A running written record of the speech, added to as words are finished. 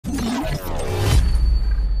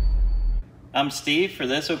I'm Steve for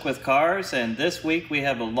This Week with Cars, and this week we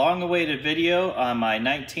have a long-awaited video on my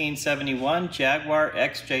 1971 Jaguar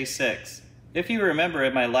XJ6. If you remember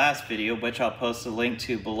in my last video, which I'll post a link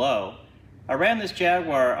to below, I ran this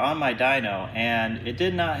Jaguar on my dyno and it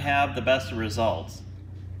did not have the best of results.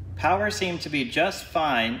 Power seemed to be just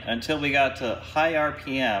fine until we got to high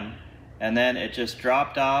RPM, and then it just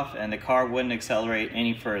dropped off and the car wouldn't accelerate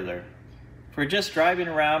any further. For just driving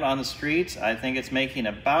around on the streets, I think it's making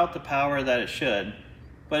about the power that it should,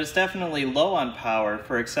 but it's definitely low on power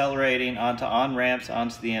for accelerating onto on-ramps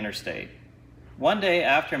onto the interstate. One day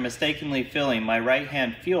after mistakenly filling my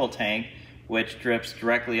right-hand fuel tank, which drips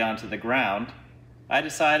directly onto the ground, I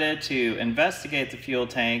decided to investigate the fuel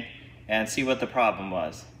tank and see what the problem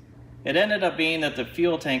was. It ended up being that the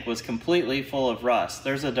fuel tank was completely full of rust.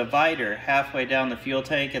 There's a divider halfway down the fuel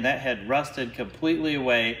tank and that had rusted completely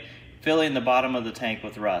away, filling the bottom of the tank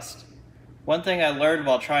with rust. One thing I learned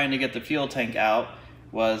while trying to get the fuel tank out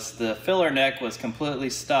was the filler neck was completely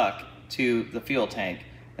stuck to the fuel tank.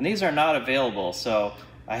 And these are not available, so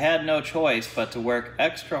I had no choice but to work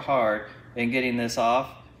extra hard in getting this off,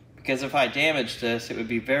 because if I damaged this, it would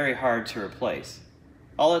be very hard to replace.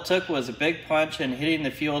 All it took was a big punch and hitting the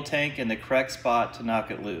fuel tank in the correct spot to knock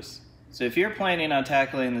it loose. So if you're planning on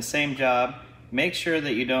tackling the same job, make sure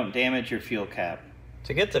that you don't damage your fuel cap.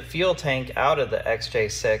 To get the fuel tank out of the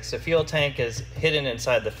XJ6, the fuel tank is hidden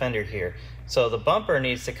inside the fender here. So the bumper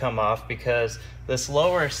needs to come off because this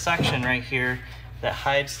lower section right here that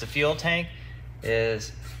hides the fuel tank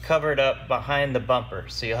is covered up behind the bumper.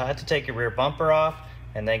 So you'll have to take your rear bumper off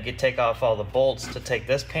and then take off all the bolts to take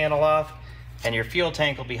this panel off, and your fuel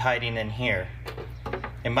tank will be hiding in here.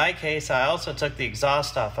 In my case, I also took the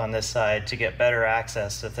exhaust off on this side to get better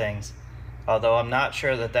access to things, although I'm not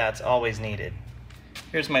sure that that's always needed.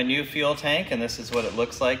 Here's my new fuel tank, and this is what it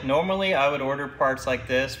looks like. Normally I would order parts like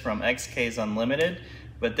this from XK's Unlimited,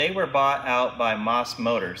 but they were bought out by Moss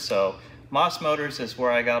Motors. So Moss Motors is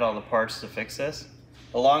where I got all the parts to fix this.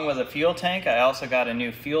 Along with a fuel tank, I also got a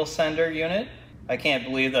new fuel sender unit. I can't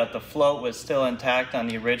believe that the float was still intact on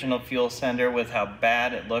the original fuel sender with how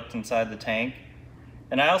bad it looked inside the tank.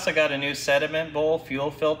 And I also got a new sediment bowl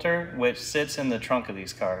fuel filter, which sits in the trunk of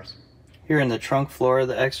these cars. Here in the trunk floor of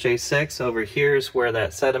the XJ6, over here is where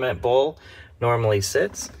that sediment bowl normally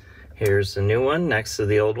sits. Here's the new one next to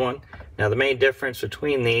the old one. Now the main difference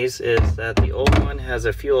between these is that the old one has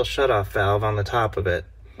a fuel shutoff valve on the top of it.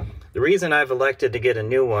 The reason I've elected to get a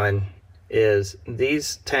new one is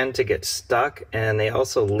these tend to get stuck and they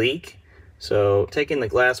also leak. So taking the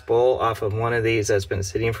glass bowl off of one of these that's been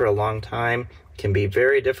sitting for a long time can be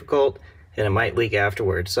very difficult, and it might leak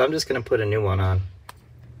afterwards. So I'm just going to put a new one on.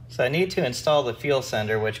 So I need to install the fuel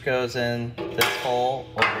sender, which goes in this hole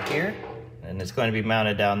over here, and it's going to be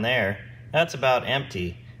mounted down there. That's about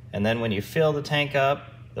empty. And then when you fill the tank up,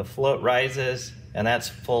 the float rises, and that's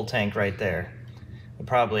full tank right there. It'll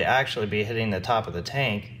probably actually be hitting the top of the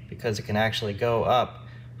tank because it can actually go up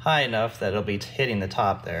high enough that it'll be hitting the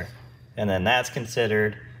top there. And then that's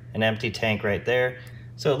considered an empty tank right there.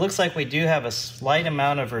 So it looks like we do have a slight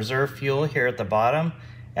amount of reserve fuel here at the bottom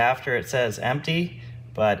after it says empty,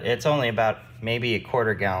 but it's only about maybe a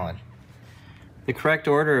quarter gallon. The correct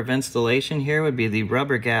order of installation here would be the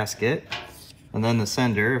rubber gasket, and then the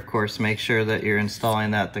sender. Of course, make sure that you're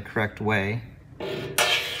installing that the correct way.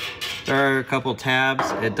 There are a couple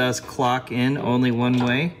tabs. It does clock in only one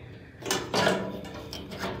way,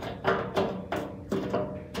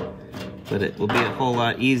 but it will be a whole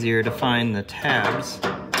lot easier to find the tabs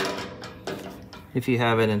if you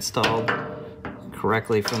have it installed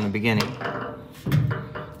correctly from the beginning.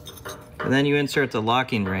 And then you insert the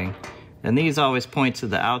locking ring, and these always point to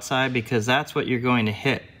the outside because that's what you're going to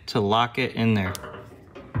hit to lock it in there.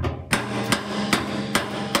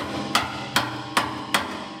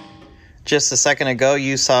 Just a second ago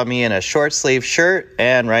you saw me in a short sleeve shirt,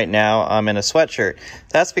 and right now I'm in a sweatshirt.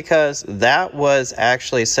 That's because that was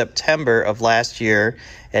actually September of last year,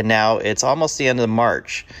 and now it's almost the end of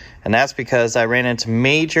March. And that's because I ran into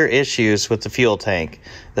major issues with the fuel tank.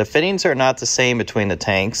 The fittings are not the same between the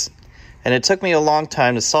tanks, and it took me a long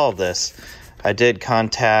time to solve this. I did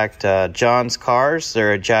contact John's Cars.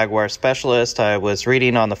 They're a Jaguar specialist. I was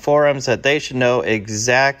reading on the forums that they should know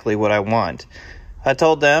exactly what I want. I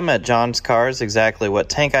told them at John's Cars exactly what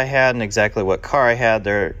tank I had and exactly what car I had.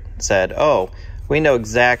 They said, "Oh, we know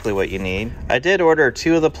exactly what you need." I did order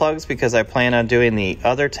 2 of the plugs because I plan on doing the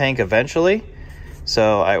other tank eventually.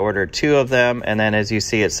 So I ordered 2 of them, and then as you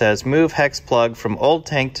see it says, "Move hex plug from old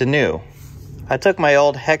tank to new." I took my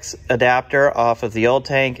old hex adapter off of the old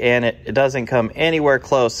tank, and it doesn't come anywhere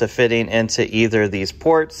close to fitting into either of these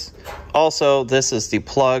ports. Also, this is the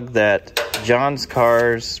plug that John's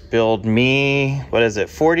Cars billed me, what is it,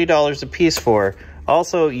 $40 a piece for.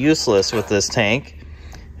 Also useless with this tank.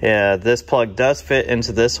 Yeah, this plug does fit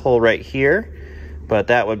into this hole right here, but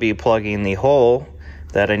that would be plugging the hole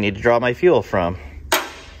that I need to draw my fuel from.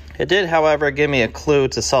 It did, however, give me a clue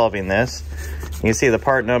to solving this. You can see the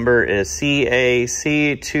part number is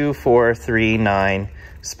CAC2439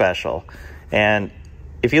 special. And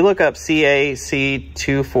if you look up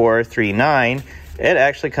CAC2439, it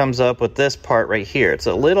actually comes up with this part right here. It's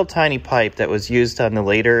a little tiny pipe that was used on the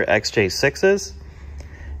later XJ6s.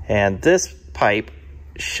 And this pipe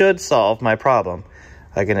should solve my problem.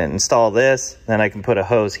 I can install this, then I can put a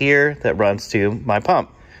hose here that runs to my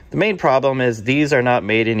pump. The main problem is these are not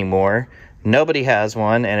made anymore. Nobody has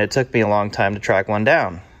one, and it took me a long time to track one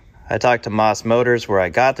down. I talked to Moss Motors where I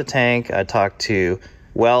got the tank. I talked to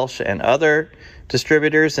Welsh and other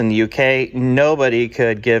distributors in the UK. Nobody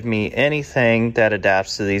could give me anything that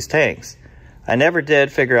adapts to these tanks. I never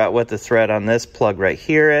did figure out what the thread on this plug right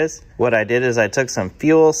here is. What I did is I took some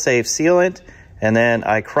fuel safe sealant and then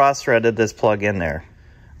I cross-threaded this plug in there.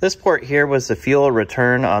 This port here was the fuel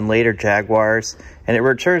return on later Jaguars, and it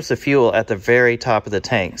returns the fuel at the very top of the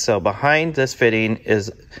tank. So behind this fitting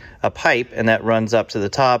is a pipe, and that runs up to the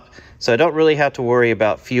top. So I don't really have to worry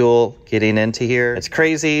about fuel getting into here. It's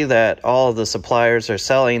crazy that all of the suppliers are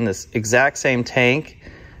selling this exact same tank.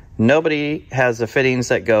 Nobody has the fittings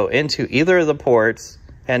that go into either of the ports,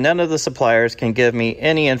 and none of the suppliers can give me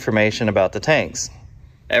any information about the tanks.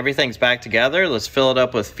 Everything's back together. Let's fill it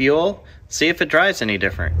up with fuel. See if it drives any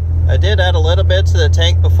different. I did add a little bit to the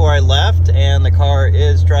tank before I left, and the car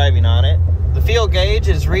is driving on it. The fuel gauge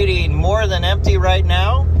is reading more than empty right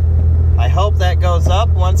now. I hope that goes up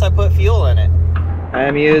once I put fuel in it.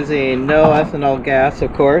 I'm using no ethanol gas,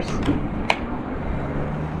 of course.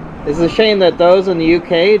 It's a shame that those in the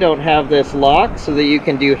UK don't have this lock so that you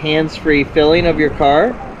can do hands-free filling of your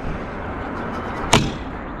car.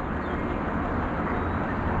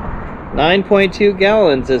 9.2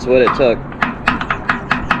 gallons is what it took.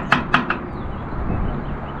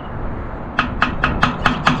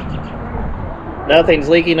 Nothing's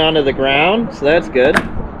leaking onto the ground, so that's good.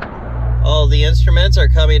 All the instruments are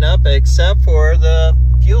coming up except for the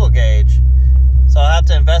fuel gauge. So I'll have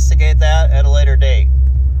to investigate that at a later date.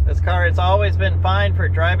 This car has always been fine for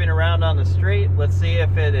driving around on the street. Let's see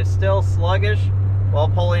if it is still sluggish while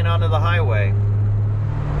pulling onto the highway.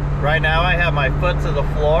 Right now I have my foot to the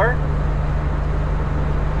floor.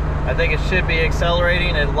 I think it should be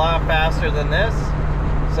accelerating a lot faster than this.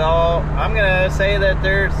 So I'm gonna say that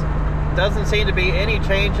doesn't seem to be any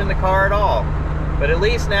change in the car at all. But at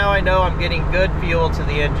least now I know I'm getting good fuel to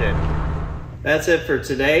the engine. That's it for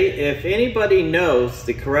today. If anybody knows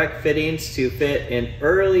the correct fittings to fit an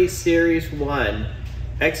early Series 1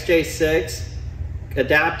 XJ6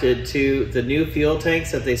 adapted to the new fuel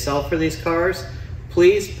tanks that they sell for these cars,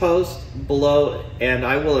 please post below and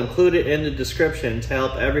I will include it in the description to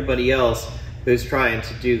help everybody else who's trying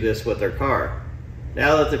to do this with their car.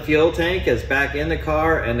 Now that the fuel tank is back in the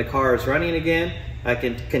car and the car is running again, I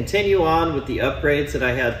can continue on with the upgrades that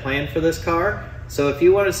I had planned for this car. So if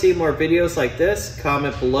you want to see more videos like this,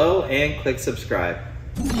 comment below and click subscribe.